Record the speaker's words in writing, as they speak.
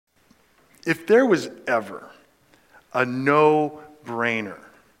If there was ever a no-brainer,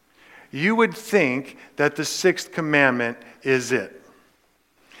 you would think that the sixth commandment is it.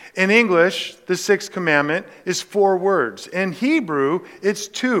 In English, the sixth commandment is 4 words. In Hebrew, it's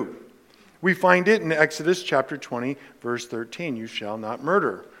 2. We find it in Exodus chapter 20, verse 13. You shall not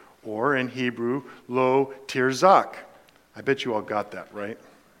murder. Or in Hebrew, lo tirzak. I bet you all got that, right?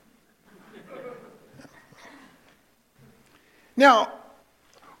 Now,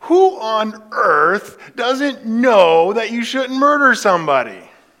 who on earth doesn't know that you shouldn't murder somebody?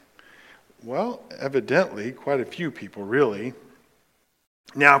 Well, evidently, quite a few people, really.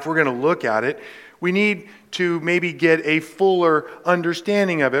 Now, if we're going to look at it, we need to maybe get a fuller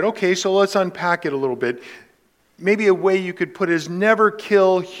understanding of it. Okay, so let's unpack it a little bit. Maybe a way you could put it is never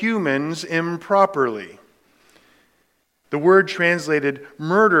kill humans improperly. The word translated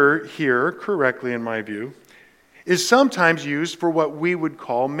murder here, correctly in my view, is sometimes used for what we would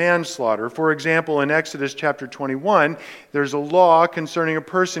call manslaughter. For example, in Exodus chapter 21, there's a law concerning a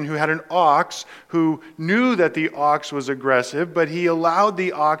person who had an ox who knew that the ox was aggressive, but he allowed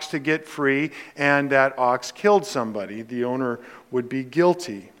the ox to get free, and that ox killed somebody. The owner would be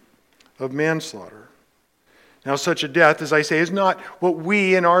guilty of manslaughter. Now, such a death, as I say, is not what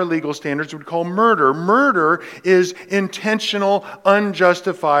we in our legal standards would call murder. Murder is intentional,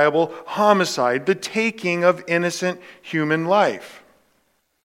 unjustifiable homicide, the taking of innocent human life.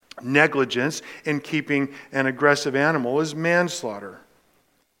 Negligence in keeping an aggressive animal is manslaughter.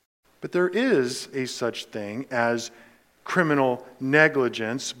 But there is a such thing as criminal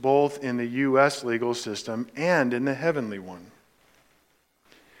negligence, both in the U.S. legal system and in the heavenly one.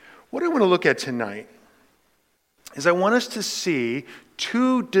 What I want to look at tonight is I want us to see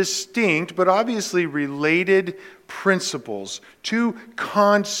 2 distinct but obviously related principles, 2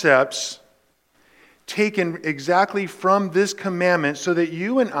 concepts taken exactly from this commandment so that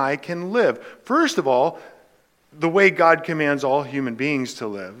you and I can live. First of all, the way God commands all human beings to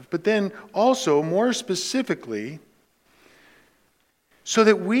live, but then also, more specifically, so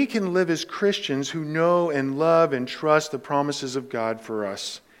that we can live as Christians who know and love and trust the promises of God for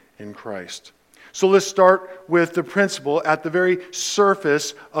us in Christ. So let's start with the principle at the very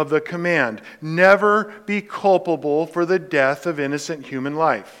surface of the command. Never be culpable for the death of innocent human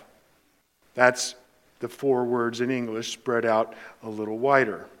life. That's the 4 words in English spread out a little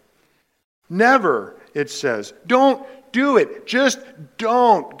wider. Never, it says. Don't do it. Just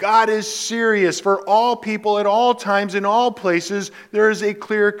don't. God is serious. For all people at all times in all places, there is a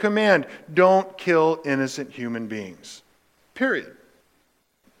clear command. Don't kill innocent human beings. Period.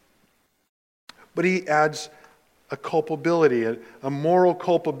 But he adds a culpability, a moral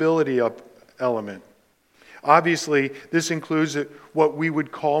culpability element. Obviously, this includes what we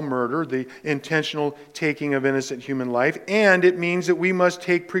would call murder, the intentional taking of innocent human life, and it means that we must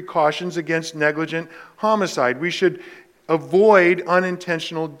take precautions against negligent homicide. We should avoid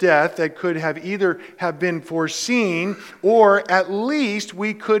unintentional death that could have either have been foreseen, or at least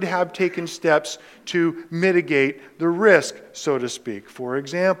we could have taken steps to mitigate the risk, so to speak. For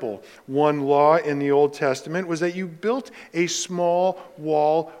example, one law in the Old Testament was that you built a small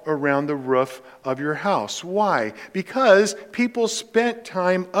wall around the roof of your house. Why? Because people spent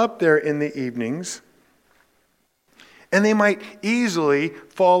time up there in the evenings, and they might easily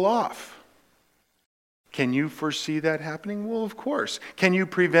fall off. Can you foresee that happening? Well, of course. Can you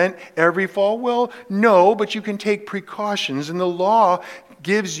prevent every fall? Well, no, but you can take precautions, and the law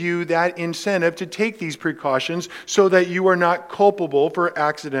gives you that incentive to take these precautions so that you are not culpable for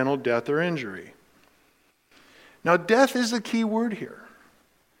accidental death or injury. Now, death is the key word here.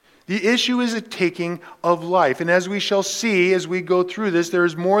 The issue is a taking of life, and as we shall see as we go through this, there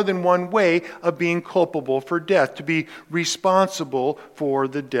is more than one way of being culpable for death, to be responsible for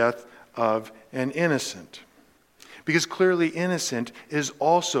the death of an innocent. Because clearly innocent is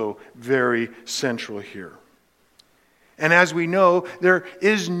also very central here. And as we know, there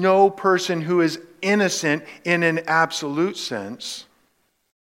is no person who is innocent in an absolute sense.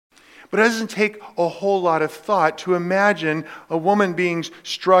 But it doesn't take a whole lot of thought to imagine a woman being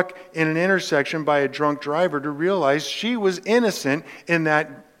struck in an intersection by a drunk driver to realize she was innocent in that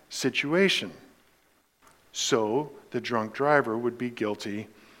situation. So the drunk driver would be guilty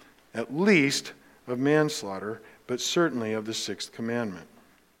at least of manslaughter, but certainly of the 6th commandment.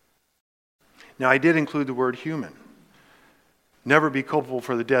 Now, I did include the word human. Never be culpable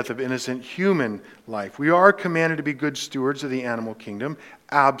for the death of innocent human life. We are commanded to be good stewards of the animal kingdom,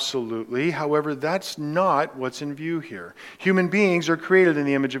 absolutely. However, that's not what's in view here. Human beings are created in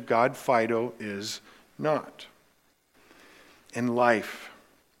the image of God. Fido is not. In life,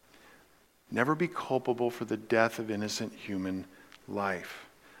 never be culpable for the death of innocent human life.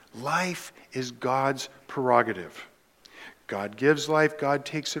 Life is God's prerogative. God gives life, God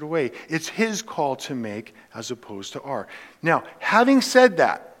takes it away. It's His call to make as opposed to ours. Now, having said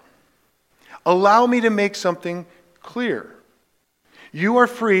that, allow me to make something clear. You are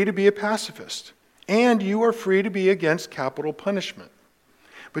free to be a pacifist, and you are free to be against capital punishment.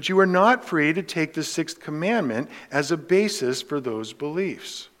 But you are not free to take the sixth commandment as a basis for those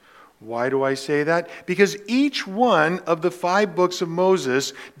beliefs. Why do I say that? Because each one of the 5 books of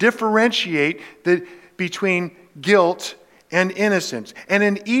Moses differentiate between guilt and innocence. And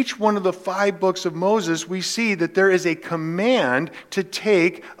in each one of the 5 books of Moses, we see that there is a command to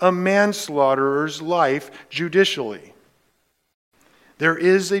take a manslaughterer's life judicially. There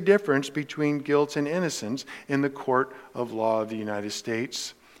is a difference between guilt and innocence in the court of law of the United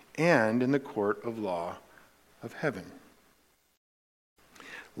States and in the court of law of heaven.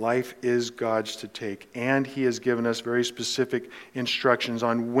 Life is God's to take, and He has given us very specific instructions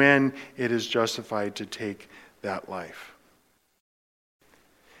on when it is justified to take that life.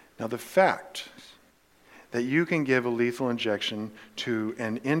 Now, the fact that you can give a lethal injection to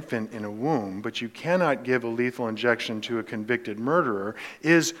an infant in a womb, but you cannot give a lethal injection to a convicted murderer,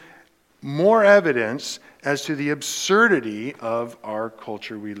 is more evidence as to the absurdity of our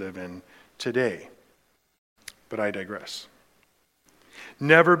culture we live in today. But I digress.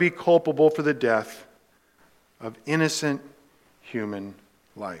 Never be culpable for the death of innocent human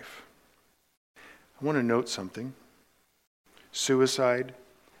life. I want to note something. Suicide,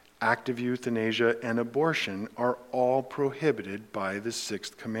 active euthanasia, and abortion are all prohibited by the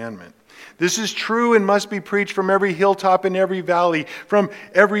sixth commandment. This is true and must be preached from every hilltop and every valley, from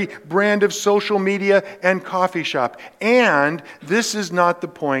every brand of social media and coffee shop. And this is not the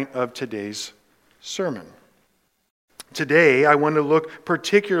point of today's sermon. Today, I want to look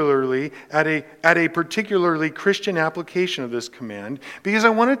particularly at a particularly Christian application of this command, because I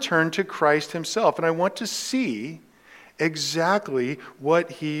want to turn to Christ Himself, and I want to see exactly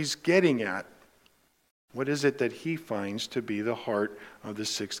what He's getting at. What is it that He finds to be the heart of the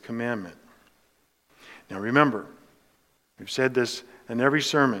sixth commandment? Now remember, we've said this in every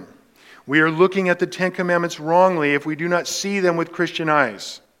sermon. We are looking at the 10 Commandments wrongly if we do not see them with Christian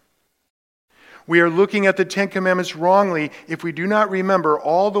eyes. We are looking at the 10 Commandments wrongly if we do not remember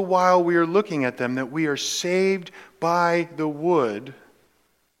all the while we are looking at them that we are saved by the wood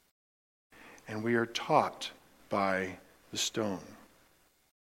and we are taught by the stone.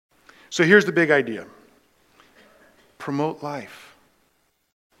 So here's the big idea. Promote life.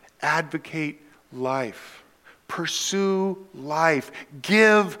 Advocate life. Pursue life.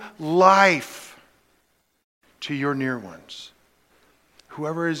 Give life to your near ones.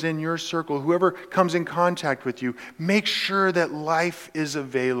 Whoever is in your circle, whoever comes in contact with you, make sure that life is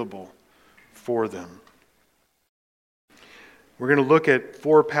available for them. We're going to look at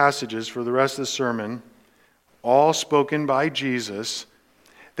 4 passages for the rest of the sermon, all spoken by Jesus,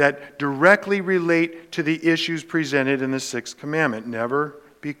 that directly relate to the issues presented in the sixth commandment. Never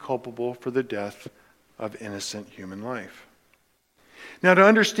be culpable for the death of innocent human life. Now, to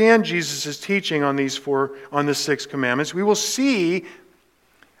understand Jesus' teaching on the 6 commandments, we will see,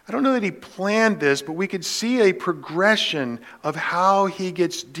 I don't know that He planned this, but we could see a progression of how He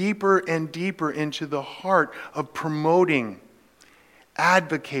gets deeper and deeper into the heart of promoting,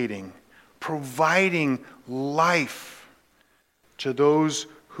 advocating, providing life to those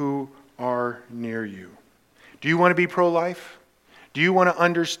who are near you. Do you want to be pro-life? Do you want to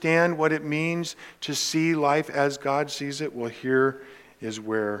understand what it means to see life as God sees it? Well, here is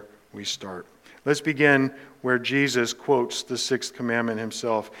where we start. Let's begin where Jesus quotes the sixth commandment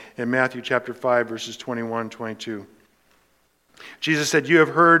Himself in Matthew chapter 5, verses 21 and 22. Jesus said, "You have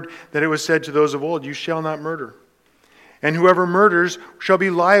heard that it was said to those of old, 'You shall not murder. And whoever murders shall be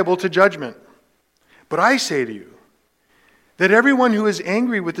liable to judgment.' But I say to you that everyone who is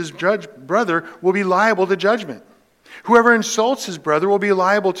angry with his brother will be liable to judgment. Whoever insults his brother will be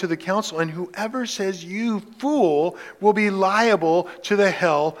liable to the council, and whoever says 'you fool' will be liable to the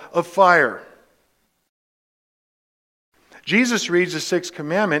hell of fire." Jesus reads the sixth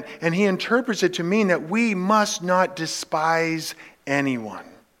commandment, and He interprets it to mean that we must not despise anyone.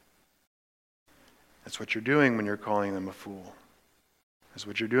 That's what you're doing when you're calling them a fool. That's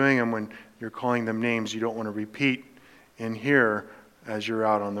what you're doing when you're calling them names you don't want to repeat in here as you're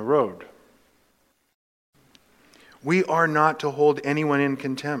out on the road. We are not to hold anyone in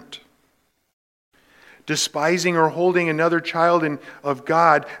contempt. Despising or holding another child of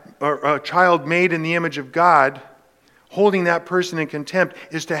God, or a child made in the image of God, holding that person in contempt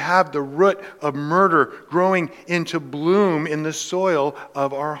is to have the root of murder growing into bloom in the soil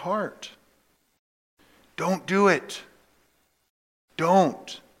of our heart. Don't do it.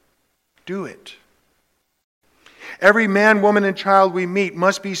 Don't. Do it. Every man, woman, and child we meet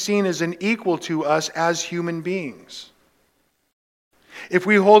must be seen as an equal to us as human beings. If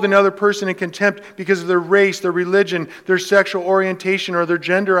we hold another person in contempt because of their race, their religion, their sexual orientation, or their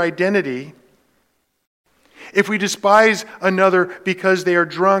gender identity, if we despise another because they are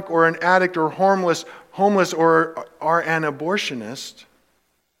drunk or an addict or homeless or are an abortionist,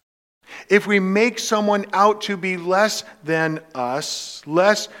 if we make someone out to be less than us,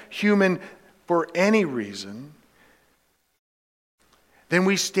 less human for any reason, then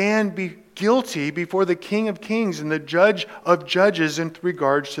we stand guilty before the King of Kings and the Judge of Judges in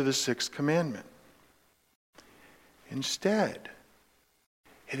regards to the sixth commandment. Instead,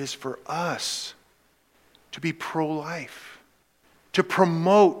 it is for us to be pro-life, to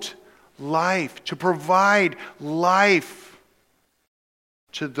promote life, to provide life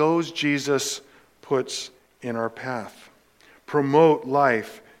to those Jesus puts in our path. Promote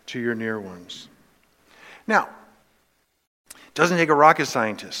life to your near ones. Now, it doesn't take a rocket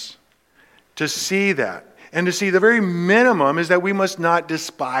scientist to see that. And to see the very minimum is that we must not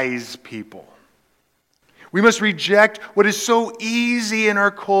despise people. We must reject what is so easy in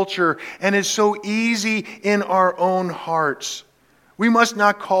our culture and is so easy in our own hearts. We must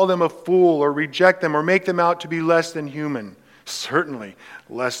not call them a fool or reject them or make them out to be less than human. Certainly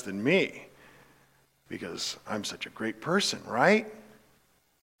less than me, because I'm such a great person, right?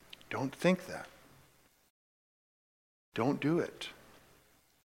 Don't think that. Don't do it.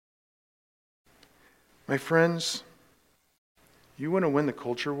 My friends, you want to win the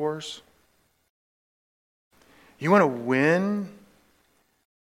culture wars? You want to win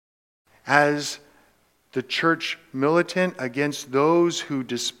as the church militant against those who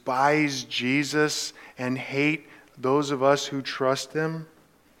despise Jesus and hate those of us who trust Him?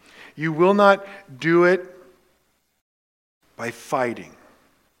 You will not do it by fighting.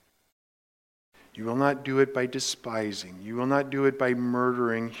 You will not do it by despising. You will not do it by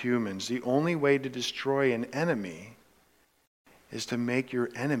murdering humans. The only way to destroy an enemy is to make your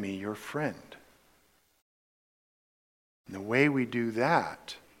enemy your friend. And the way we do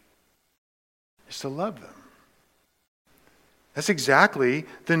that is to love them. That's exactly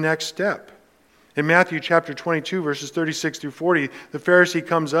the next step. In Matthew chapter 22, verses 36 through 40, the Pharisee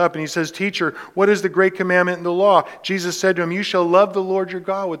comes up and he says, "Teacher, what is the great commandment in the law?" Jesus said to him, "You shall love the Lord your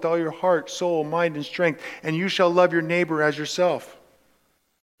God with all your heart, soul, mind, and strength, and you shall love your neighbor as yourself."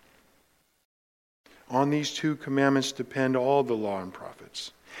 On these two commandments depend all the law and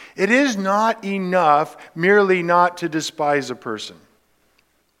prophets. It is not enough merely not to despise a person.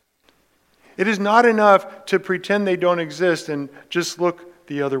 It is not enough to pretend they don't exist and just look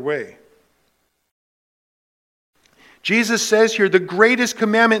the other way. Jesus says here the greatest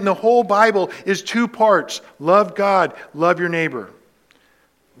commandment in the whole Bible is two parts. Love God, love your neighbor.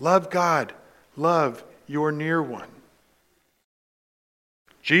 Love God, love your near one.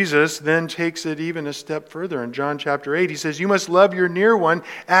 Jesus then takes it even a step further. In John chapter 8, he says, "You must love your near one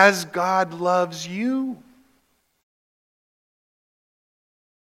as God loves you."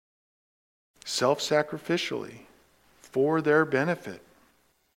 Self-sacrificially, for their benefit.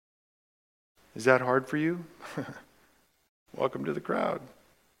 Is that hard for you? Welcome to the crowd.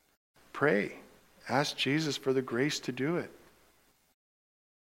 Pray. Ask Jesus for the grace to do it.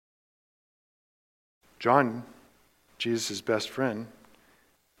 John, Jesus' best friend,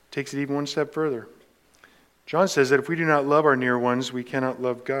 takes it even one step further. John says that if we do not love our near ones, we cannot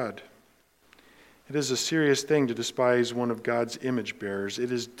love God. It is a serious thing to despise one of God's image bearers.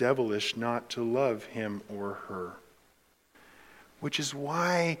 It is devilish not to love him or her. Which is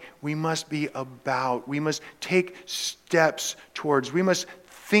why we must we must take steps towards, we must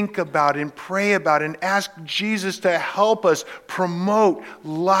think about and pray about and ask Jesus to help us promote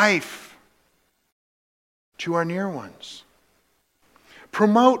life to our near ones.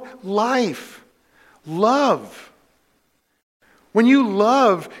 Promote life. Love. When you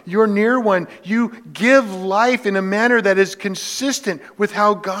love your near one, you give life in a manner that is consistent with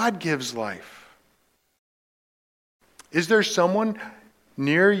how God gives life. Is there someone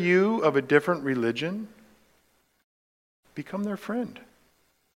near you of a different religion? Become their friend.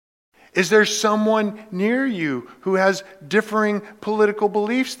 Is there someone near you who has differing political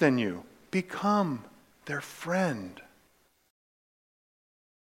beliefs than you? Become their friend.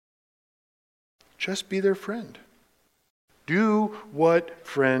 Just be their friend. Do what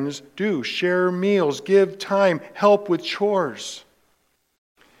friends do. Share meals, give time, help with chores.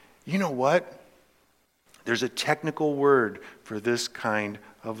 You know what? There's a technical word for this kind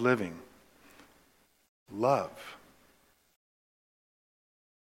of living. Love.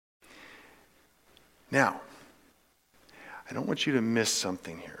 Now, I don't want you to miss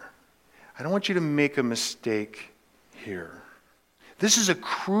something here. I don't want you to make a mistake here. This is a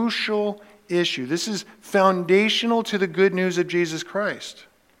crucial issue. This is foundational to the good news of Jesus Christ.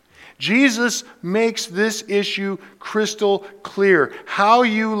 Jesus makes this issue crystal clear. How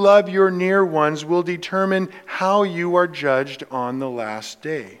you love your near ones will determine how you are judged on the last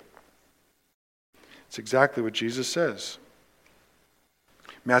day. It's exactly what Jesus says.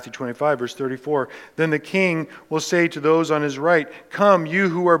 Matthew 25, verse 34, "Then the king will say to those on his right, 'Come, you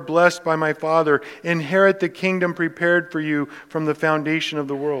who are blessed by my Father, inherit the kingdom prepared for you from the foundation of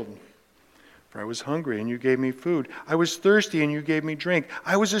the world. For I was hungry, and you gave me food. I was thirsty, and you gave me drink.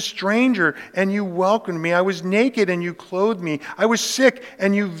 I was a stranger, and you welcomed me. I was naked, and you clothed me. I was sick,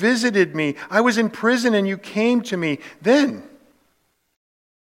 and you visited me. I was in prison, and you came to me.' Then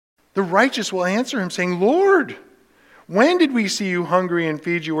the righteous will answer him, saying, 'Lord, when did we see you hungry and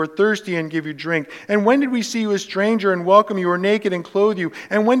feed you, or thirsty and give you drink? And when did we see you a stranger and welcome you, or naked and clothe you?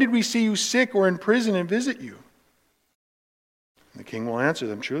 And when did we see you sick or in prison and visit you?' The king will answer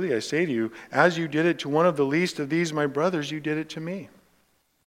them, 'Truly I say to you, as you did it to one of the least of these my brothers, you did it to me.'"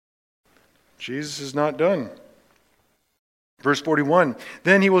 Jesus is not done. Verse 41,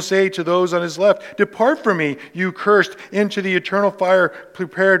 "Then he will say to those on his left, 'Depart from me, you cursed, into the eternal fire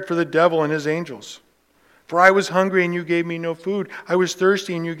prepared for the devil and his angels. For I was hungry, and you gave me no food. I was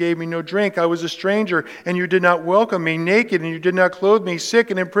thirsty, and you gave me no drink. I was a stranger, and you did not welcome me. Naked, and you did not clothe me. Sick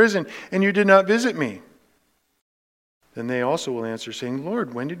and in prison, and you did not visit me.' Then they also will answer, saying,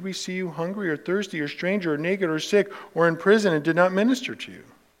 'Lord, when did we see you hungry or thirsty or stranger or naked or sick or in prison and did not minister to you?'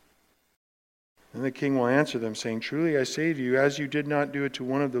 Then the king will answer them, saying, 'Truly I say to you, as you did not do it to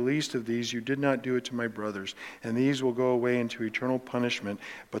one of the least of these, you did not do it to my brothers. And these will go away into eternal punishment,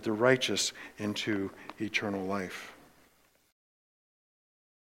 but the righteous into eternal life.'"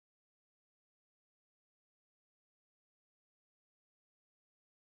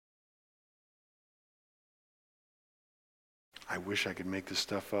 I wish I could make this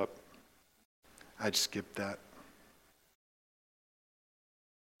stuff up. I'd skip that.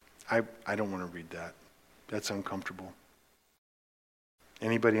 I don't want to read that. That's uncomfortable.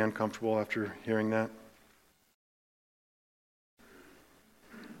 Anybody uncomfortable after hearing that?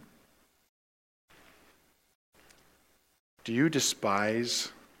 Do you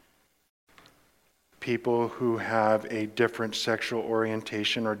despise people who have a different sexual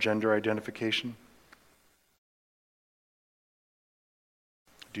orientation or gender identification?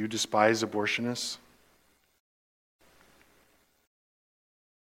 Do you despise abortionists?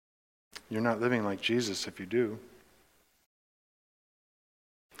 You're not living like Jesus if you do.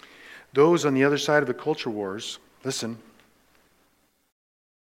 Those on the other side of the culture wars, listen.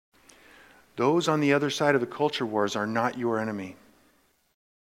 Those on the other side of the culture wars are not your enemy.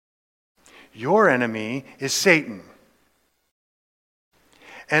 Your enemy is Satan.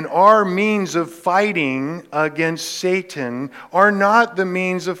 And our means of fighting against Satan are not the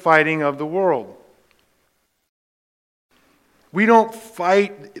means of fighting of the world. We don't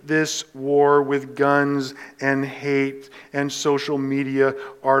fight this war with guns and hate and social media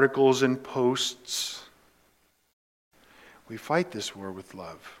articles and posts. We fight this war with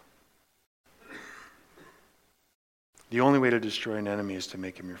love. The only way to destroy an enemy is to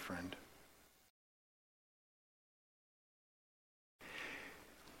make him your friend.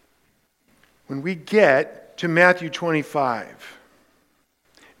 When we get to Matthew 25,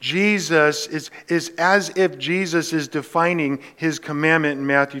 Jesus is as if Jesus is defining his commandment in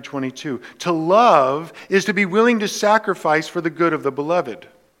Matthew 22. To love is to be willing to sacrifice for the good of the beloved.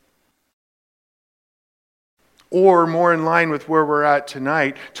 Or, more in line with where we're at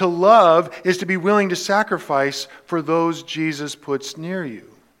tonight, to love is to be willing to sacrifice for those Jesus puts near you.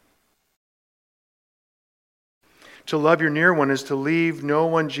 To love your near one is to leave no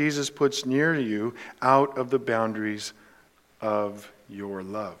one Jesus puts near you out of the boundaries of your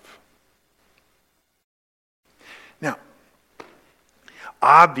love. Now,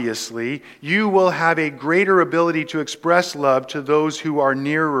 obviously, you will have a greater ability to express love to those who are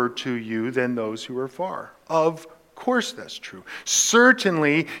nearer to you than those who are far. Of course that's true.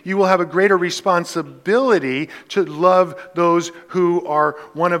 Certainly, you will have a greater responsibility to love those who are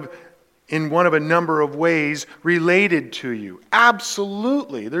in one of a number of ways related to you.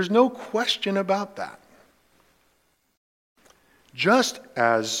 Absolutely. There's no question about that. Just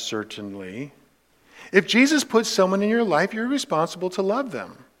as certainly, if Jesus puts someone in your life, you're responsible to love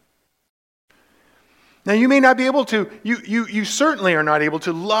them. Now, you may not be able to, you certainly are not able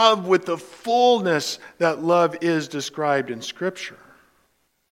to love with the fullness that love is described in Scripture.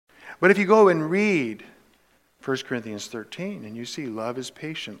 But if you go and read 1 Corinthians 13, and you see love is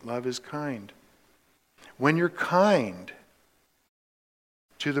patient, love is kind. When you're kind,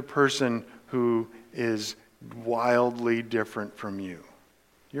 to the person who is wildly different from you.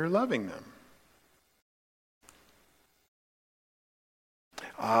 You're loving them.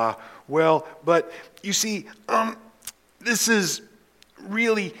 Well, but you see, this is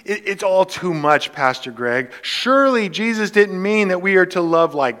really, it's all too much, Pastor Greg. Surely Jesus didn't mean that we are to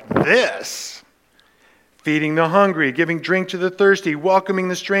love like this. Feeding the hungry, giving drink to the thirsty, welcoming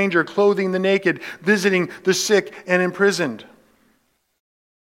the stranger, clothing the naked, visiting the sick and imprisoned.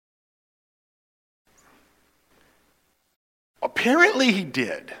 Apparently he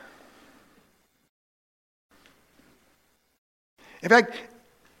did. In fact,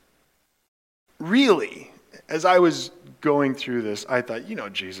 really, as I was going through this, I thought,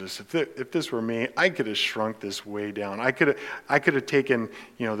 Jesus, if this were me, I could have shrunk this way down. I could have taken,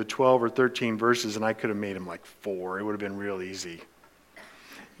 the 12 or 13 verses and I could have made them like 4. It would have been real easy.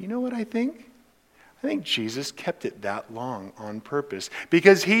 You know what I think? I think Jesus kept it that long on purpose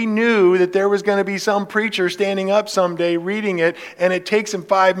because he knew that there was going to be some preacher standing up someday reading it, and it takes him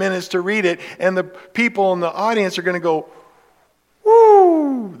 5 minutes to read it, and the people in the audience are going to go,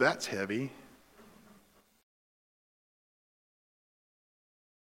 "Woo, that's heavy."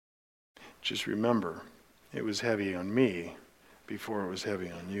 Just remember, it was heavy on me before it was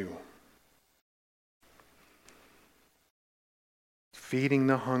heavy on you. Feeding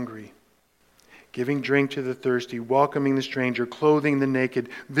the hungry, giving drink to the thirsty, welcoming the stranger, clothing the naked,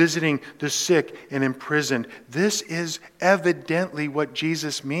 visiting the sick and imprisoned. This is evidently what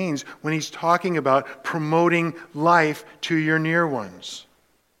Jesus means when he's talking about promoting life to your near ones.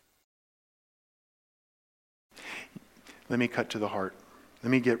 Let me cut to the heart. Let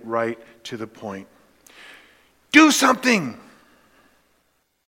me get right to the point. Do something.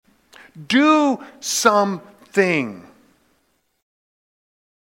 Do something.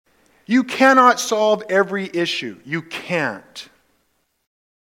 You cannot solve every issue. You can't.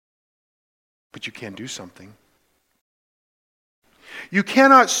 But you can do something. You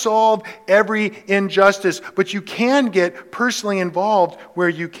cannot solve every injustice, but you can get personally involved where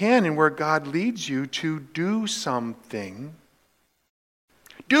you can and where God leads you to do something.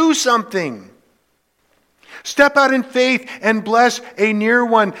 Do something. Step out in faith and bless a near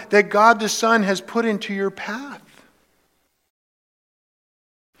one that God the Son has put into your path.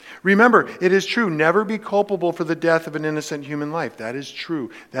 Remember, it is true, never be culpable for the death of an innocent human life. That is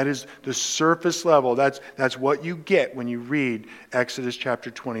true. That is the surface level. That's what you get when you read Exodus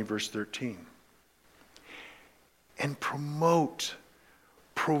chapter 20, verse 13. And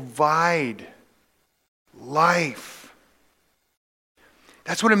provide life.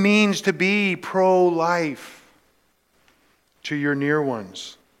 That's what it means to be pro-life to your near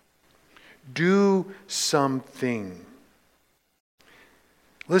ones. Do something.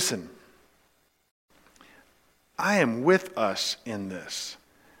 Listen, I am with us in this.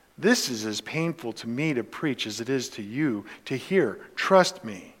 This is as painful to me to preach as it is to you to hear. Trust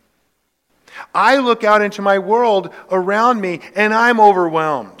me. I look out into my world around me and I'm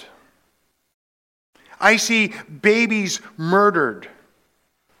overwhelmed. I see babies murdered.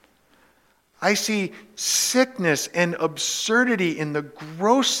 I see sickness and absurdity in the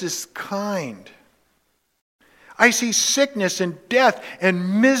grossest kind. I see sickness and death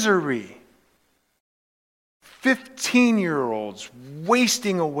and misery. 15-year-olds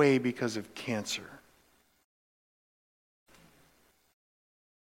wasting away because of cancer.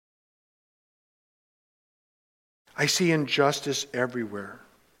 I see injustice everywhere.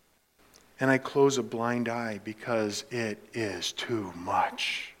 And I close a blind eye because it is too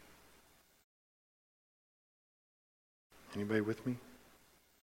much. Anybody with me?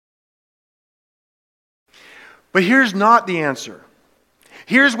 But here's not the answer.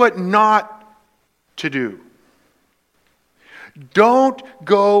 Here's what not to do. Don't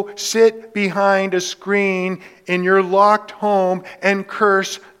go sit behind a screen in your locked home and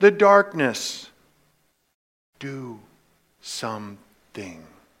curse the darkness. Do something.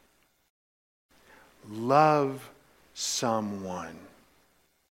 Love someone.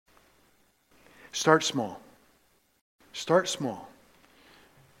 Start small. Start small.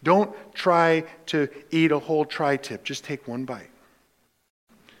 Don't try to eat a whole tri-tip. Just take one bite.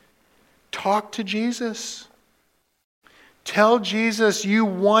 Talk to Jesus. Tell Jesus you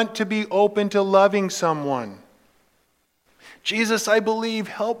want to be open to loving someone. Jesus, I believe,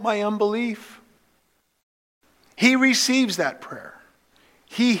 help my unbelief. He receives that prayer.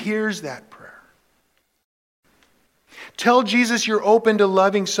 He hears that prayer. Tell Jesus you're open to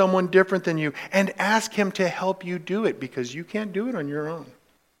loving someone different than you and ask him to help you do it because you can't do it on your own.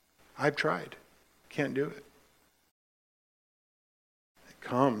 I've tried. Can't do it. It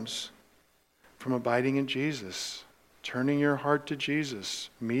comes from abiding in Jesus turning your heart to Jesus,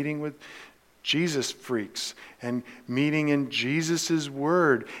 meeting with Jesus freaks, and meeting in Jesus'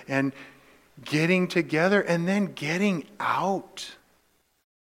 word, and getting together, and then getting out.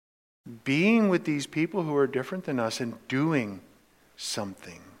 Being with these people who are different than us and doing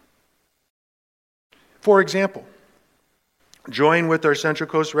something. For example, join with our Central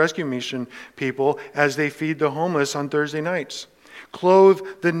Coast Rescue Mission people as they feed the homeless on Thursday nights. Clothe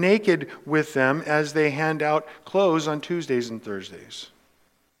the naked with them as they hand out clothes on Tuesdays and Thursdays.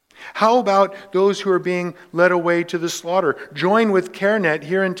 How about those who are being led away to the slaughter? Join with CareNet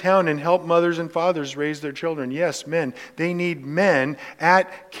here in town and help mothers and fathers raise their children. Yes, men. They need men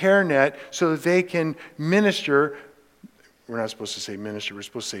at CareNet so that they can minister. We're not supposed to say minister, we're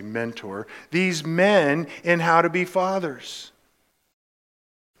supposed to say mentor. These men in how to be fathers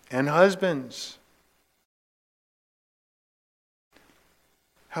and husbands.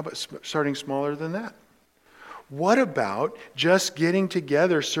 How about starting smaller than that? What about just getting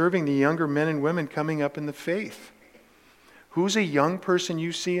together, serving the younger men and women coming up in the faith? Who's a young person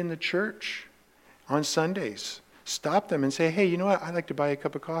you see in the church on Sundays? Stop them and say, hey, you know what? I'd like to buy a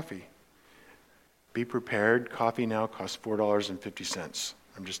cup of coffee. Be prepared. Coffee now costs $4.50.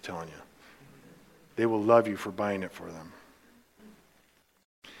 I'm just telling you. They will love you for buying it for them.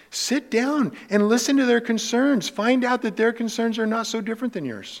 Sit down and listen to their concerns. Find out that their concerns are not so different than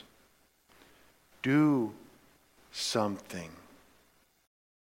yours. Do something.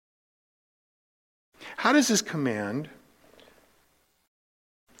 How does this command,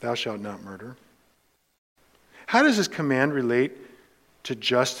 thou shalt not murder, how does this command relate to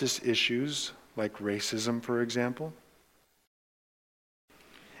justice issues like racism, for example?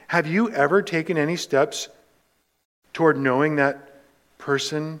 Have you ever taken any steps toward knowing that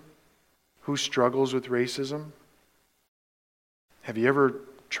person who struggles with racism? Have you ever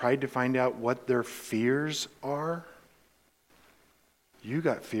tried to find out what their fears are? You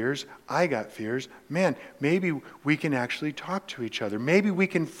got fears. I got fears. Man, maybe we can actually talk to each other. Maybe we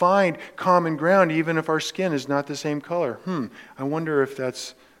can find common ground even if our skin is not the same color. I wonder if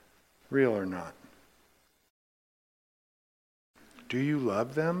that's real or not. Do you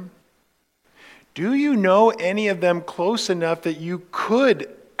love them? Do you know any of them close enough that you could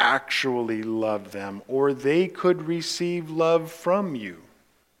actually love them, or they could receive love from you?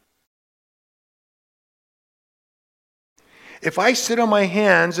 If I sit on my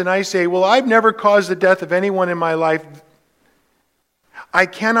hands and I say, well, I've never caused the death of anyone in my life, I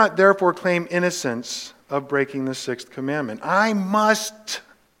cannot therefore claim innocence of breaking the sixth commandment. I must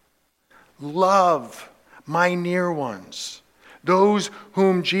love my near ones, those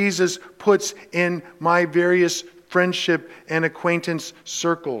whom Jesus puts in my various friendship and acquaintance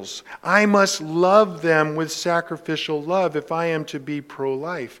circles. I must love them with sacrificial love if I am to be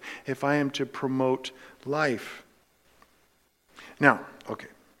pro-life, if I am to promote life. Now, okay.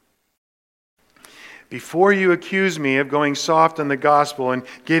 Before you accuse me of going soft on the gospel and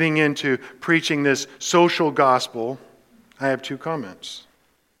getting into preaching this social gospel, I have two comments.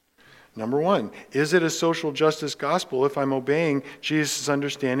 Number one, is it a social justice gospel if I'm obeying Jesus'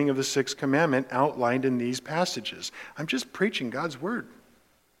 understanding of the sixth commandment outlined in these passages? I'm just preaching God's word.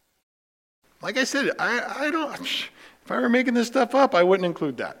 Like I said, I don't. If I were making this stuff up, I wouldn't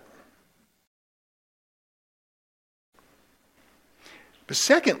include that. But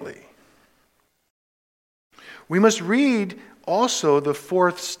secondly, we must read also the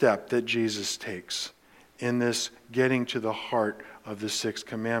fourth step that Jesus takes in this getting to the heart of the sixth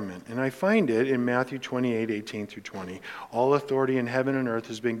commandment. And I find it in Matthew 28:18-20. All authority in heaven and earth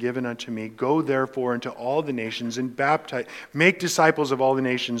has been given unto me. Go therefore into all the nations and make disciples of all the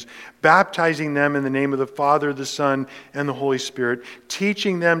nations, baptizing them in the name of the Father, the Son, and the Holy Spirit,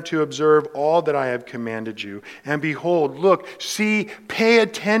 teaching them to observe all that I have commanded you. And behold, look, see, pay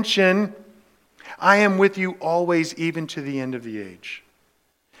attention. I am with you always, even to the end of the age.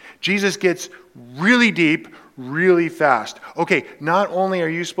 Jesus gets really deep, really fast. Okay, not only are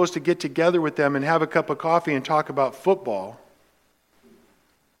you supposed to get together with them and have a cup of coffee and talk about football,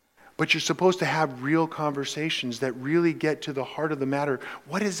 but you're supposed to have real conversations that really get to the heart of the matter.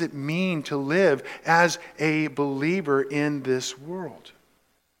 What does it mean to live as a believer in this world?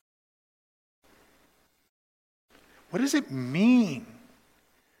 What does it mean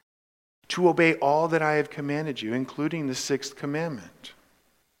to obey all that I have commanded you, including the sixth commandment?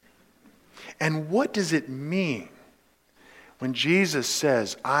 And what does it mean when Jesus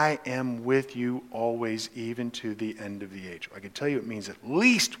says, I am with you always, even to the end of the age? I can tell you it means at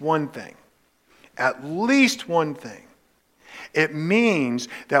least one thing. At least one thing. It means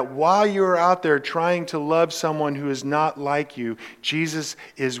that while you're out there trying to love someone who is not like you, Jesus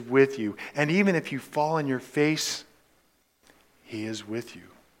is with you. And even if you fall on your face He is with you.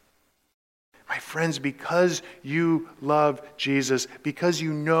 My friends, because you love Jesus, because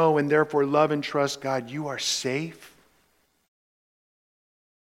you know and therefore love and trust God, you are safe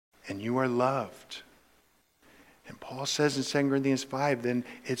and you are loved. And Paul says in 2 Corinthians 5, then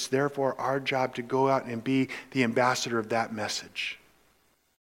it's therefore our job to go out and be the ambassador of that message.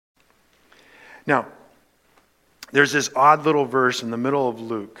 Now, there's this odd little verse in the middle of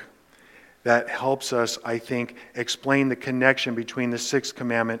Luke that helps us, I think, explain the connection between the sixth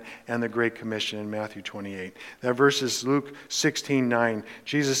commandment and the Great Commission in Matthew 28. That verse is Luke 16:9.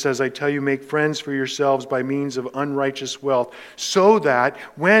 Jesus says, I tell you, make friends for yourselves by means of unrighteous wealth, so that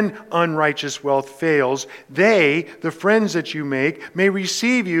when unrighteous wealth fails, they, the friends that you make, may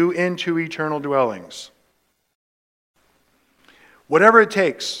receive you into eternal dwellings. Whatever it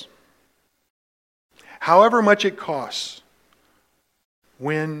takes, however much it costs,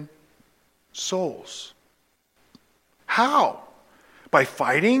 win souls. How? By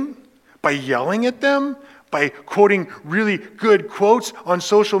fighting? By yelling at them? By quoting really good quotes on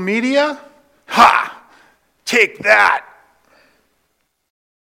social media? Ha! Take that!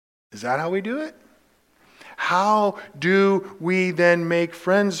 Is that how we do it? How do we then make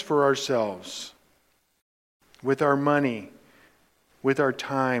friends for ourselves? With our money, with our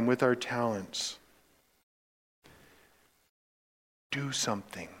time, with our talents. Do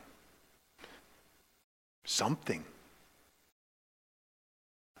something. Something.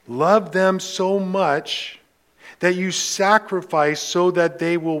 Love them so much that you sacrifice so that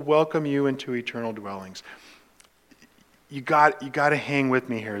they will welcome you into eternal dwellings. You got to hang with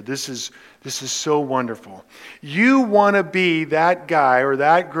me here. This is so wonderful. You want to be that guy or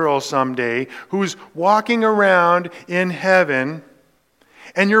that girl someday who's walking around in heaven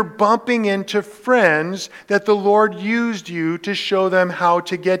and you're bumping into friends that the Lord used you to show them how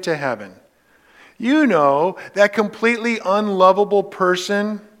to get to heaven. You know, that completely unlovable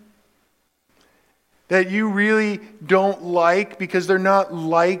person that you really don't like because they're not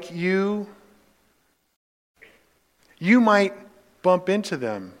like you. You might bump into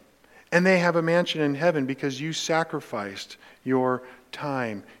them and they have a mansion in heaven because you sacrificed your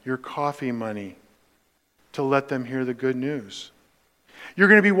time, your coffee money to let them hear the good news. You're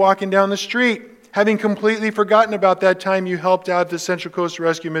going to be walking down the street having completely forgotten about that time you helped out the Central Coast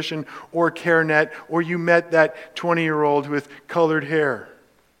Rescue Mission or CareNet, or you met that 20-year-old with colored hair.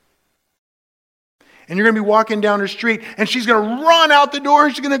 And you're going to be walking down the street, and she's going to run out the door,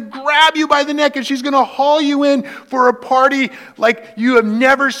 and she's going to grab you by the neck, and she's going to haul you in for a party like you have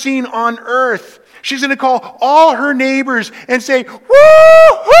never seen on earth. She's going to call all her neighbors and say,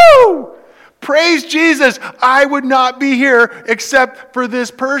 woo-hoo! Praise Jesus, I would not be here except for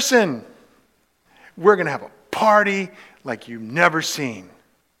this person. We're going to have a party like you've never seen.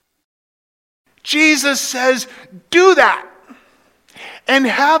 Jesus says, do that. And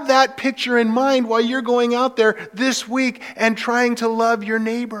have that picture in mind while you're going out there this week and trying to love your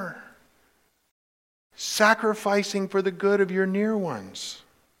neighbor. Sacrificing for the good of your near ones.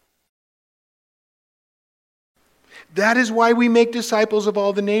 That is why we make disciples of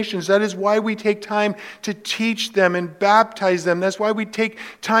all the nations. That is why we take time to teach them and baptize them. That's why we take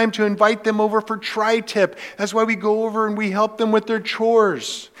time to invite them over for tri-tip. That's why we go over and we help them with their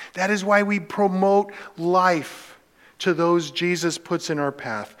chores. That is why we promote life to those Jesus puts in our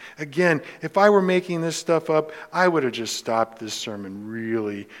path. Again, if I were making this stuff up, I would have just stopped this sermon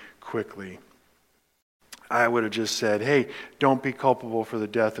really quickly. I would have just said, hey, don't be culpable for the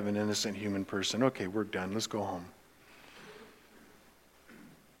death of an innocent human person. Okay, we're done. Let's go home.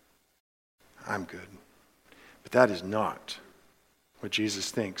 I'm good. But that is not what Jesus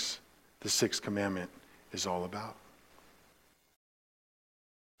thinks the sixth commandment is all about.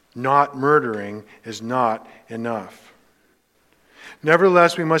 Not murdering is not enough.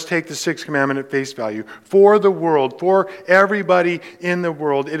 Nevertheless, we must take the sixth commandment at face value. For the world, for everybody in the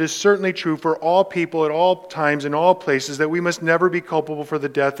world, it is certainly true for all people at all times in all places that we must never be culpable for the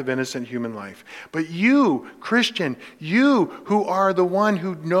death of innocent human life. But you, Christian, you who are the one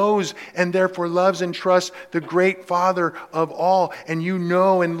who knows and therefore loves and trusts the great Father of all, and you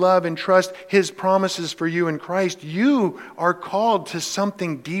know and love and trust His promises for you in Christ, you are called to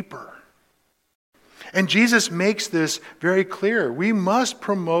something deeper. And Jesus makes this very clear. We must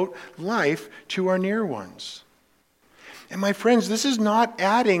promote life to our near ones. And my friends, this is not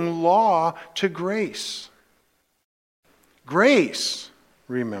adding law to grace. Grace,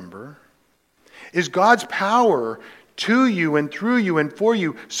 remember, is God's power to you and through you and for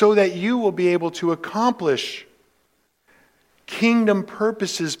you so that you will be able to accomplish kingdom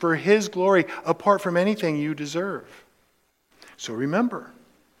purposes for His glory apart from anything you deserve. So remember,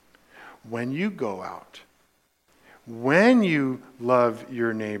 when you go out, when you love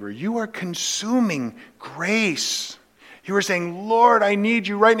your neighbor, you are consuming grace. You are saying, Lord, I need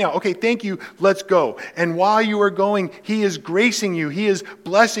you right now. Okay, thank you. Let's go. And while you are going, He is gracing you. He is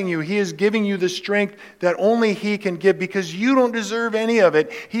blessing you. He is giving you the strength that only He can give because you don't deserve any of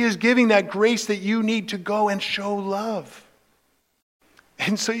it. He is giving that grace that you need to go and show love.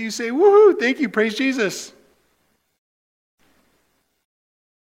 And so you say, woohoo, thank you, praise Jesus.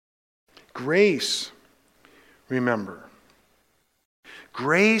 Grace, remember,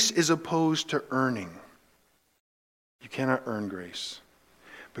 grace is opposed to earning. You cannot earn grace.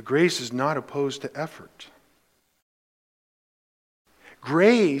 But grace is not opposed to effort.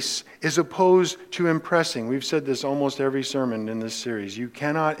 Grace is opposed to impressing. We've said this almost every sermon in this series. You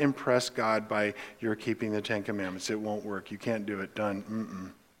cannot impress God by your keeping the Ten Commandments. It won't work. You can't do it.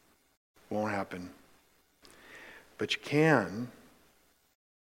 Done. Won't happen. But you can,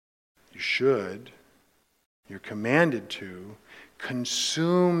 you should, you're commanded to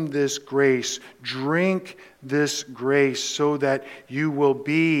consume this grace, drink this grace so that you will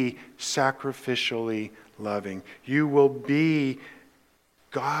be sacrificially loving. You will be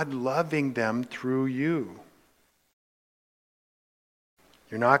God loving them through you.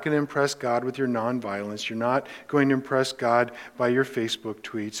 You're not going to impress God with your nonviolence. You're not going to impress God by your Facebook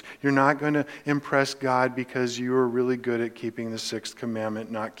tweets. You're not going to impress God because you are really good at keeping the sixth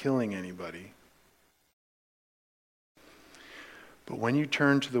commandment, not killing anybody. But when you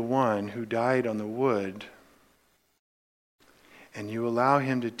turn to the one who died on the wood and you allow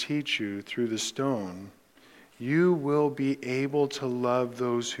Him to teach you through the stone, you will be able to love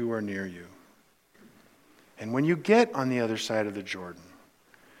those who are near you. And when you get on the other side of the Jordan,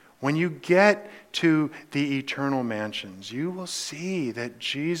 when you get to the eternal mansions, you will see that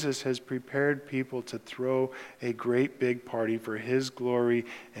Jesus has prepared people to throw a great big party for His glory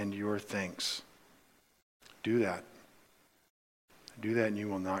and your thanks. Do that. Do that and you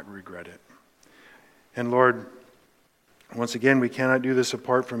will not regret it. And Lord, once again, we cannot do this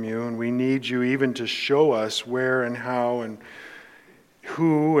apart from you, and we need you even to show us where and how and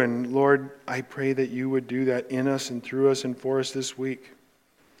who. And Lord, I pray that you would do that in us and through us and for us this week.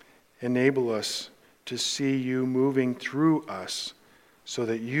 Enable us to see you moving through us so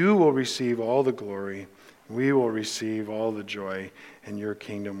that you will receive all the glory, we will receive all the joy, and your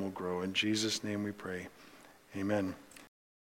kingdom will grow. In Jesus' name we pray. Amen.